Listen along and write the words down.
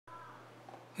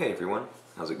Hey everyone,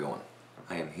 how's it going?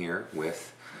 I am here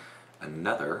with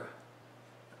another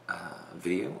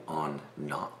video on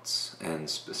knots, and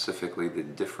specifically the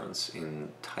difference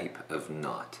in type of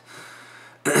knot.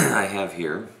 I have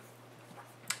here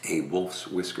a wolf's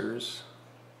whiskers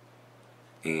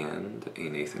and a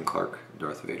Nathan Clark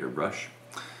Darth Vader brush.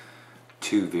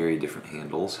 Two very different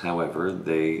handles, however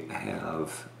they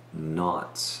have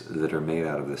knots that are made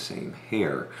out of the same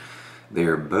hair. They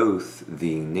are both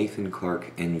the Nathan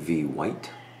Clark NV White,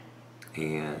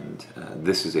 and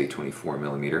this is a 24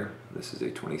 millimeter, this is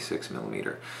a 26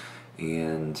 millimeter.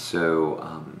 And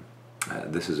so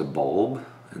this is a bulb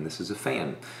and this is a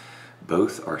fan.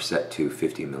 Both are set to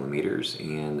 50 millimeters,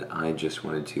 and I just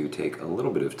wanted to take a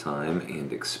little bit of time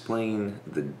and explain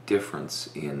the difference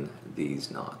in these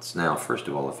knots. Now, first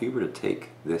of all, if you were to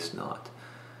take this knot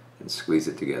and squeeze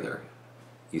it together,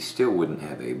 you still wouldn't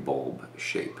have a bulb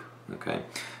shape. Okay,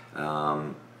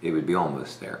 it would be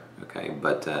almost there. Okay,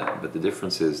 but the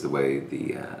difference is the way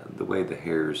the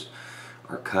hairs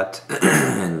are cut,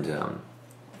 and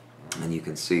you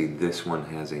can see this one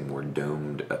has a more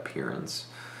domed appearance,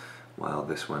 while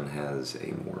this one has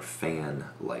a more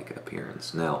fan-like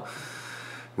appearance. Now,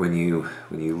 when you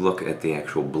look at the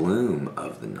actual bloom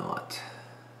of the knot,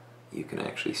 you can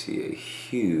actually see a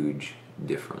huge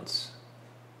difference.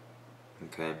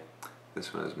 Okay.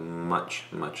 This one is much,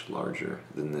 much larger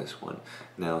than this one.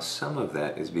 Now, some of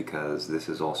that is because this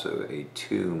is also a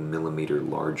 2 millimeter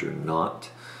larger knot,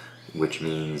 which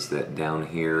means that down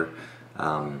here,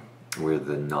 where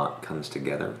the knot comes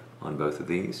together on both of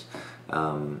these,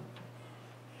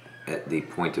 at the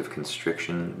point of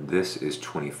constriction, this is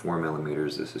 24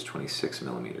 millimeters, this is 26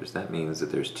 millimeters. That means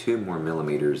that there's 2 more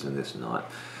millimeters in this knot,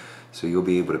 so you'll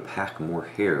be able to pack more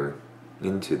hair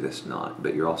into this knot,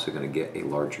 but you're also going to get a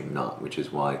larger knot, which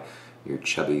is why your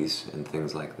chubbies and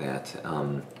things like that,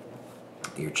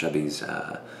 your chubbies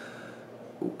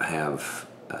have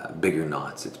bigger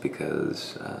knots. It's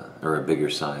because, or a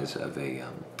bigger size of a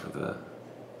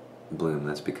bloom.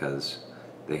 That's because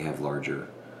they have larger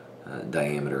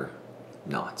diameter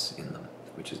knots in them,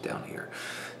 which is down here.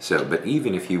 So, but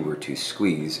even if you were to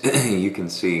squeeze, you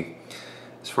can see,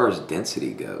 as far as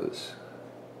density goes,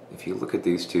 if you look at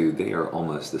these two, they are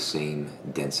almost the same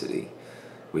density,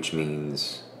 which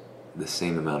means the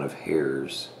same amount of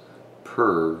hairs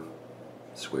per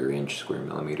square inch, square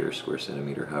millimeter, square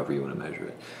centimeter, however you want to measure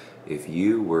it. If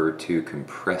you were to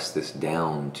compress this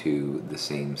down to the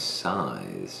same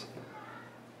size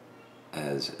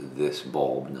as this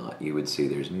bulb knot, you would see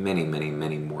there's many, many,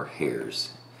 many more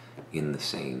hairs in the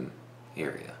same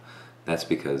area. That's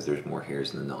because there's more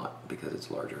hairs in the knot, because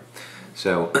it's larger.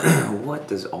 So what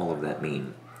does all of that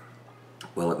mean?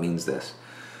 Well, it means this.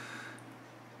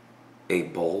 A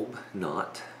bulb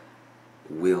knot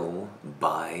will,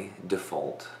 by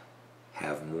default,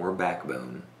 have more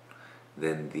backbone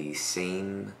than the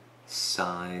same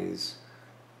size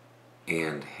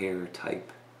and hair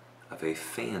type of a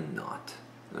fan knot.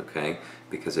 Okay?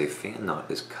 Because a fan knot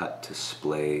is cut to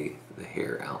splay the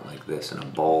hair out like this, and a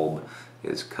bulb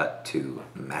is cut to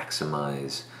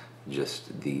maximize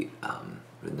just the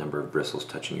number of bristles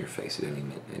touching your face at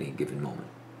any given moment.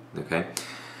 Okay?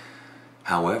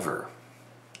 However,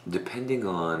 depending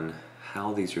on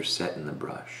how these are set in the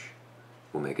brush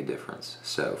will make a difference.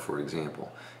 So, for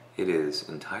example, it is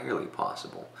entirely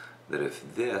possible that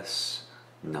if this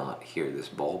knot here, this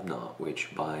bulb knot,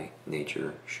 which by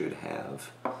nature should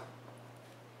have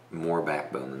more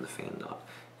backbone than the fan knot,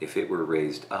 if it were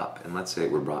raised up, and let's say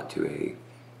it were brought to a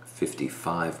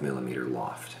 55 millimeter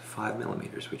loft, 5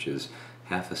 millimeters, which is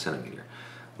half a centimeter,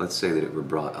 let's say that it were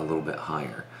brought a little bit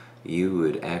higher, you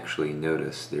would actually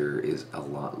notice there is a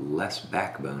lot less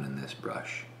backbone in this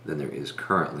brush than there is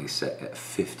currently set at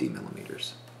 50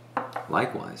 millimeters.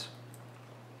 Likewise,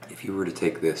 if you were to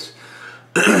take this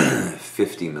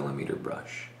 50 millimeter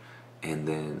brush, and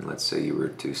then let's say you were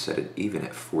to set it even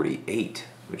at 48,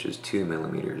 which is 2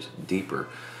 millimeters deeper,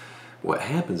 what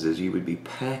happens is you would be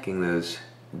packing those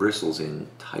bristles in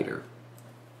tighter.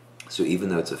 So even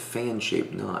though it's a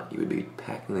fan-shaped knot, you would be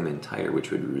packing them in tighter,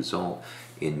 which would result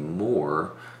in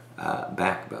more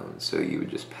backbone. So you would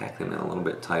just pack them in a little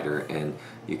bit tighter, and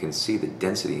you can see the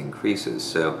density increases.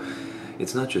 So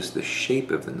it's not just the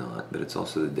shape of the knot, but it's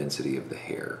also the density of the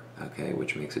hair, okay,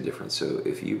 which makes a difference. So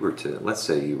if you were to, let's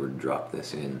say you were to drop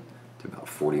this in to about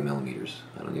 40 millimeters.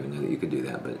 I don't even know that you could do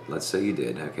that, but let's say you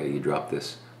did. Okay, you drop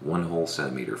this 1 whole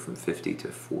centimeter from 50 to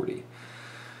 40,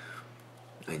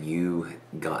 and you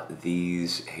got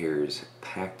these hairs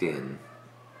packed in,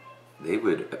 they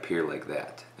would appear like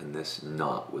that, and this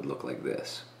knot would look like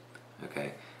this.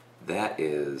 Okay, that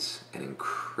is an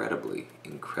incredibly,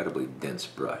 incredibly dense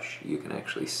brush. You can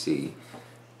actually see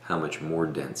how much more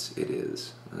dense it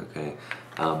is, okay?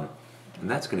 And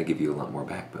that's going to give you a lot more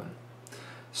backbone.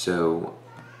 So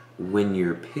when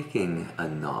you're picking a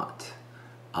knot,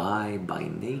 I, by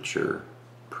nature,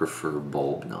 prefer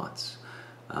bulb knots,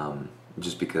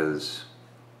 just because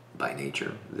by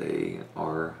nature they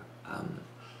are,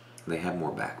 they have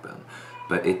more backbone.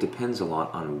 But it depends a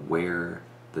lot on where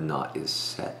the knot is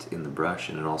set in the brush,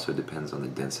 and it also depends on the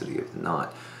density of the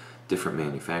knot. Different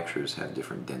manufacturers have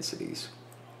different densities.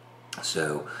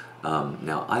 So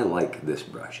now I like this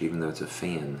brush, even though it's a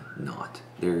fan knot.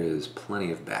 There is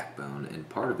plenty of backbone, and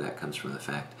part of that comes from the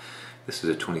fact this is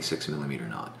a 26mm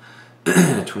knot.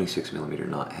 A 26mm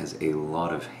knot has a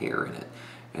lot of hair in it,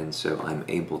 and so I'm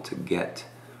able to get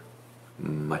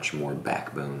much more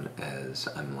backbone as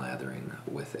I'm lathering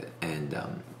with it.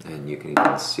 And you can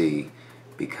even see,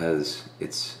 because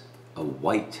it's a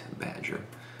white badger,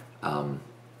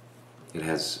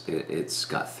 it's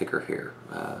got thicker hair.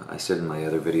 I said in my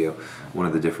other video, one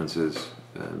of the differences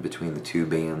between the two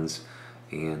bands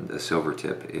and a silver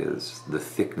tip is the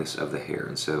thickness of the hair.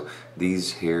 And so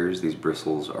these hairs, these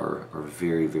bristles, are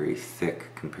very, very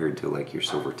thick compared to like your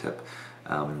silver tip,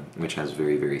 which has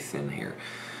very, very thin hair.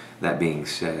 That being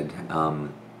said,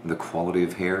 the quality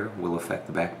of hair will affect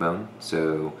the backbone.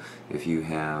 So if you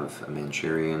have a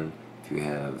Manchurian, if you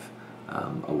have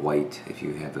a white, if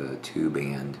you have a two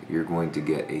band, you're going to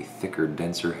get a thicker,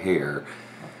 denser hair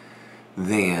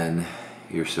than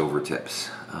your silver tips,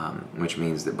 which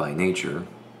means that by nature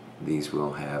these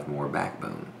will have more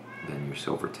backbone than your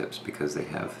silver tips because they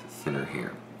have thinner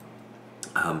hair.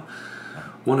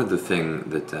 One other thing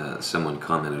that someone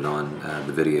commented on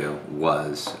the video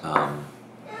was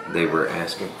they were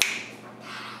asking,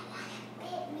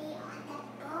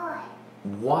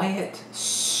 Wyatt,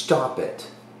 stop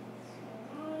it.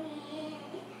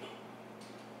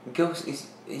 Go,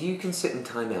 you can sit in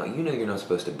timeout. You know you're not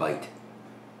supposed to bite.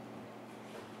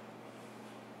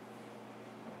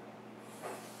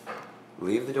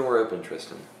 Leave the door open,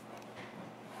 Tristan.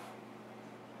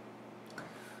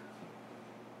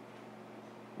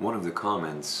 One of the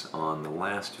comments on the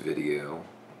last video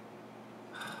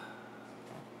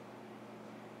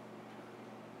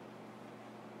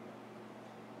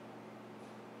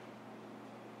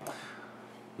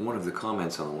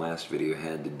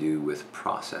had to do with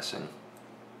processing,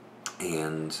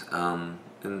 and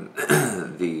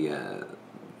the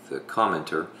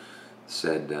commenter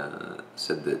said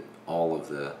that all of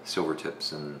the silver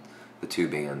tips and the two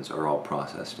bands are all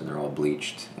processed and they're all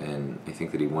bleached, and I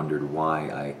think that he wondered why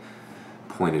I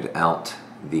pointed out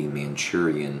the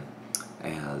Manchurian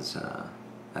as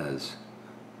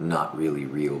not really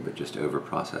real but just over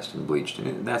processed and bleached.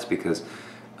 And that's because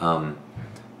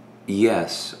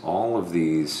yes, all of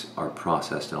these are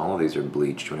processed and all of these are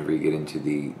bleached whenever you get into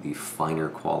the finer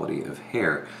quality of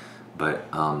hair, but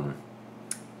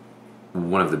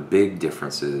one of the big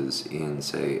differences in,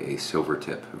 say, a silver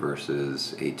tip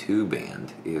versus a two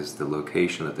band is the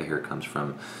location that the hair comes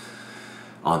from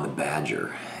on the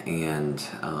badger, and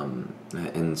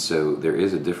so there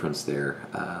is a difference there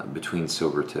between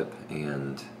silver tip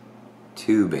and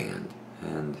two band,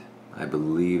 and I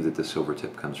believe that the silver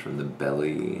tip comes from the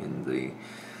belly and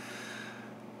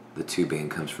the two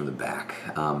band comes from the back.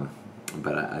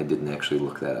 But I didn't actually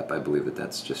look that up. I believe that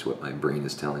that's just what my brain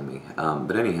is telling me.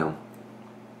 But anyhow,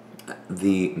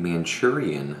 the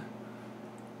Manchurian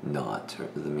knot, or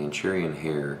the Manchurian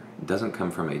hair, doesn't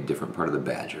come from a different part of the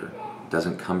badger. It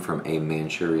doesn't come from a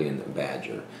Manchurian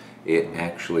badger. It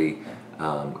actually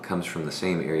comes from the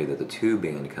same area that the two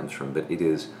band comes from, but it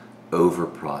is over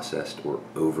processed or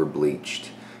over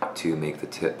bleached to make the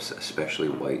tips especially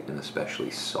white and especially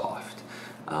soft.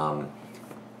 And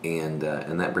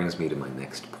that brings me to my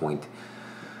next point.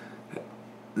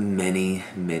 Many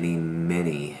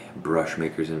brush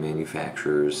makers and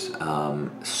manufacturers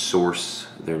source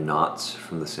their knots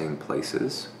from the same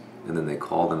places, and then they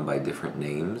call them by different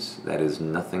names. That is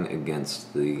nothing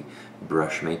against the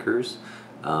brush makers.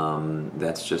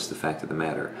 That's just the fact of the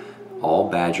matter. All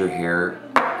badger hair...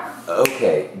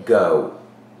 Okay, go.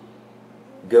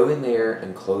 Go in there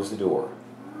and close the door.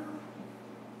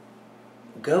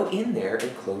 Go in there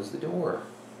and close the door.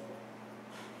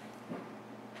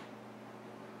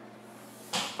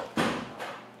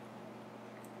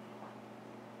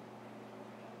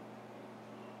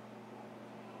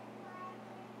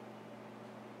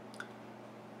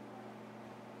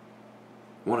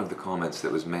 One of the comments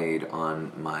that was made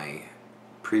on my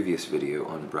previous video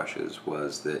on brushes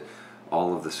was that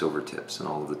all of the silver tips and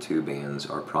all of the two bands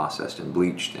are processed and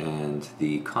bleached, and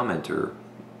the commenter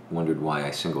wondered why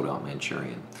I singled out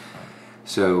Manchurian.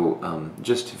 So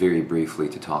just very briefly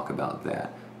to talk about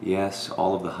that. Yes,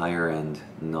 all of the higher end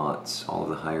knots, all of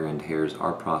the higher end hairs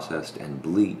are processed and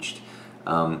bleached,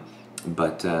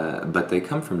 but they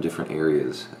come from different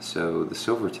areas. So the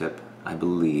silver tip, I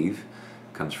believe,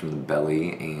 comes from the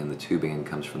belly, and the two-band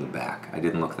comes from the back. I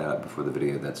didn't look that up before the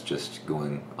video, that's just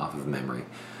going off of memory.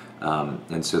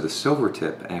 And so the silver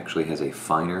tip actually has a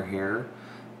finer hair,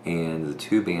 and the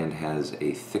two-band has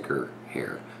a thicker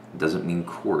hair. It doesn't mean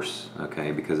coarse,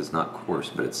 okay, because it's not coarse,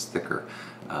 but it's thicker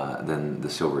than the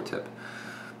silver tip.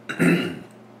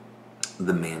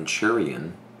 The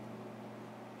Manchurian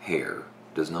hair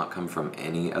does not come from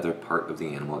any other part of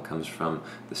the animal. It comes from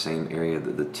the same area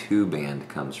that the two-band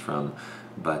comes from,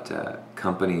 but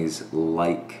companies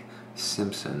like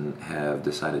Simpson have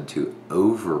decided to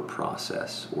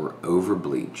over-process or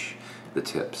over-bleach the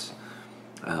tips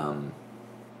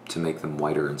to make them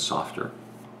whiter and softer.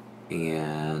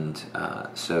 And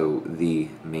so the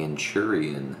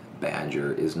Manchurian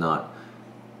badger is not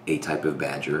a type of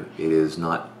badger. It is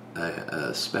not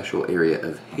a special area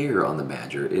of hair on the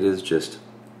badger. It is just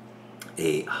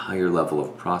a higher level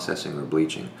of processing or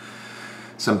bleaching.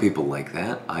 Some people like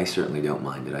that. I certainly don't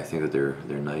mind it. I think that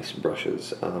they're nice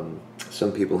brushes.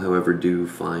 Some people, however, do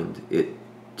find it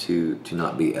to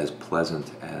not be as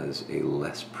pleasant as a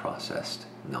less processed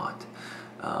knot,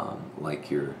 like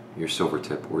your silver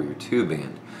tip or your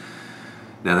two-band.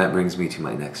 Now that brings me to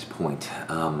my next point.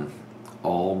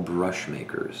 All brush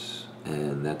makers,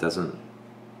 and it doesn't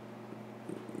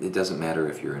matter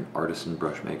if you're an artisan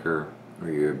brush maker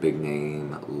or you're a big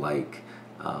name like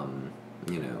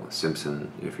you know,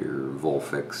 Simpson, if you're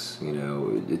Volfix, you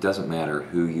know, it doesn't matter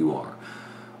who you are.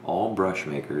 All brush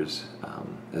makers,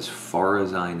 as far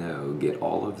as I know, get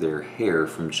all of their hair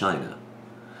from China.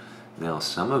 Now,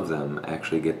 some of them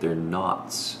actually get their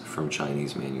knots from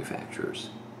Chinese manufacturers,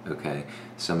 okay?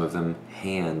 Some of them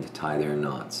hand tie their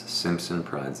knots. Simpson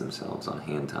prides themselves on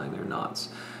hand tying their knots.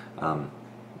 I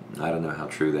don't know how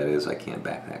true that is. I can't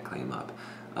back that claim up.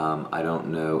 I don't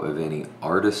know of any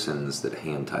artisans that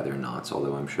hand tie their knots,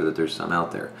 although I'm sure that there's some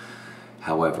out there.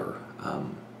 However,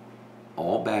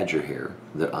 all badger hair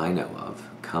that I know of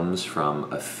comes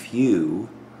from a few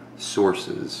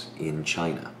sources in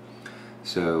China.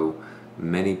 So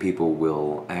many people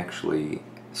will actually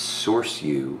source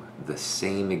you the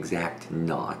same exact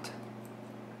knot,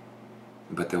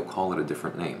 but they'll call it a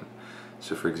different name.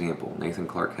 So for example, Nathan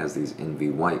Clark has these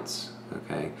NV whites,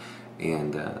 okay,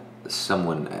 and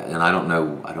someone, and I don't know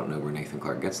where Nathan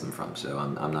Clark gets them from, so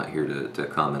I'm not here to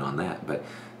comment on that, but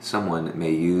someone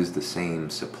may use the same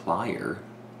supplier,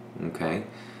 okay,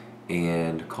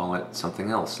 and call it something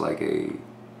else, like a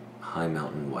high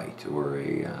mountain white or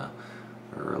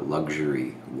a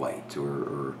luxury white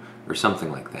or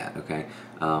something like that, okay?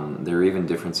 There are even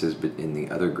differences in the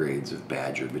other grades of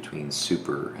badger between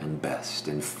super and best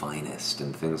and finest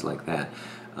and things like that,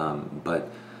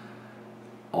 but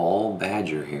all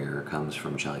badger hair comes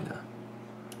from China.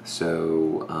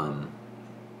 So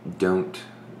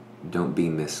don't be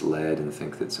misled and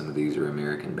think that some of these are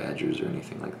American badgers or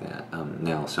anything like that.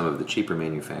 Now, some of the cheaper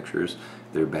manufacturers,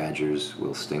 their badgers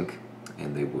will stink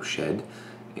and they will shed,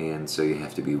 and so you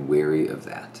have to be wary of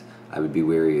that. I would be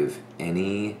wary of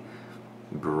any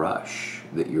brush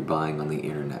that you're buying on the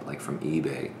internet, like from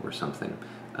eBay or something,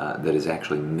 that is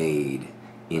actually made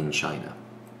in China.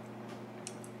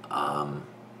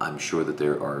 I'm sure that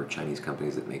there are Chinese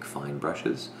companies that make fine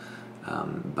brushes,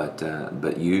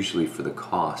 but usually for the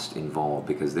cost involved,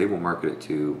 because they'll market it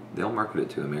to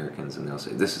Americans, and they'll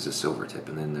say this is a silver tip,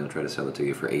 and then they'll try to sell it to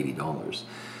you for $80.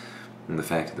 And the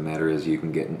fact of the matter is, you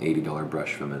can get an $80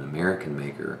 brush from an American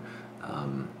maker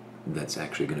that's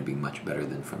actually going to be much better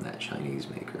than from that Chinese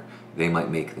maker. They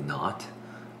might make the knot,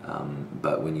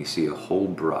 but when you see a whole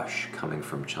brush coming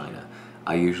from China,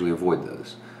 I usually avoid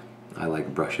those. I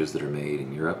like brushes that are made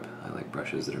in Europe. I like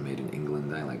brushes that are made in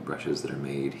England. I like brushes that are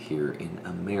made here in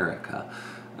America.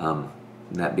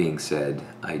 That being said,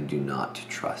 I do not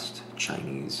trust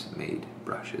Chinese-made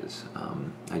brushes.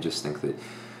 I just think that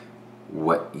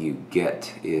what you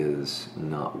get is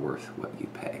not worth what you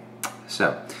pay.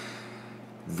 So,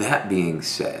 that being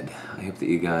said, I hope that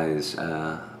you guys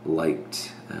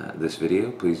liked this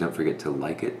video. Please don't forget to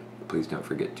like it. Please don't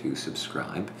forget to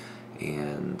subscribe.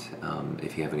 And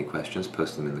if you have any questions,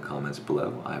 post them in the comments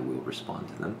below. I will respond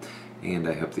to them. And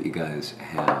I hope that you guys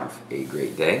have a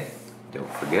great day.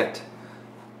 Don't forget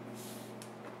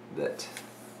that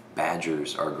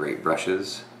badgers are great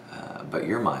brushes, but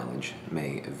your mileage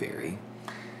may vary.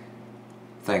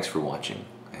 Thanks for watching.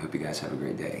 I hope you guys have a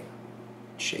great day.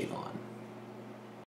 Shave on.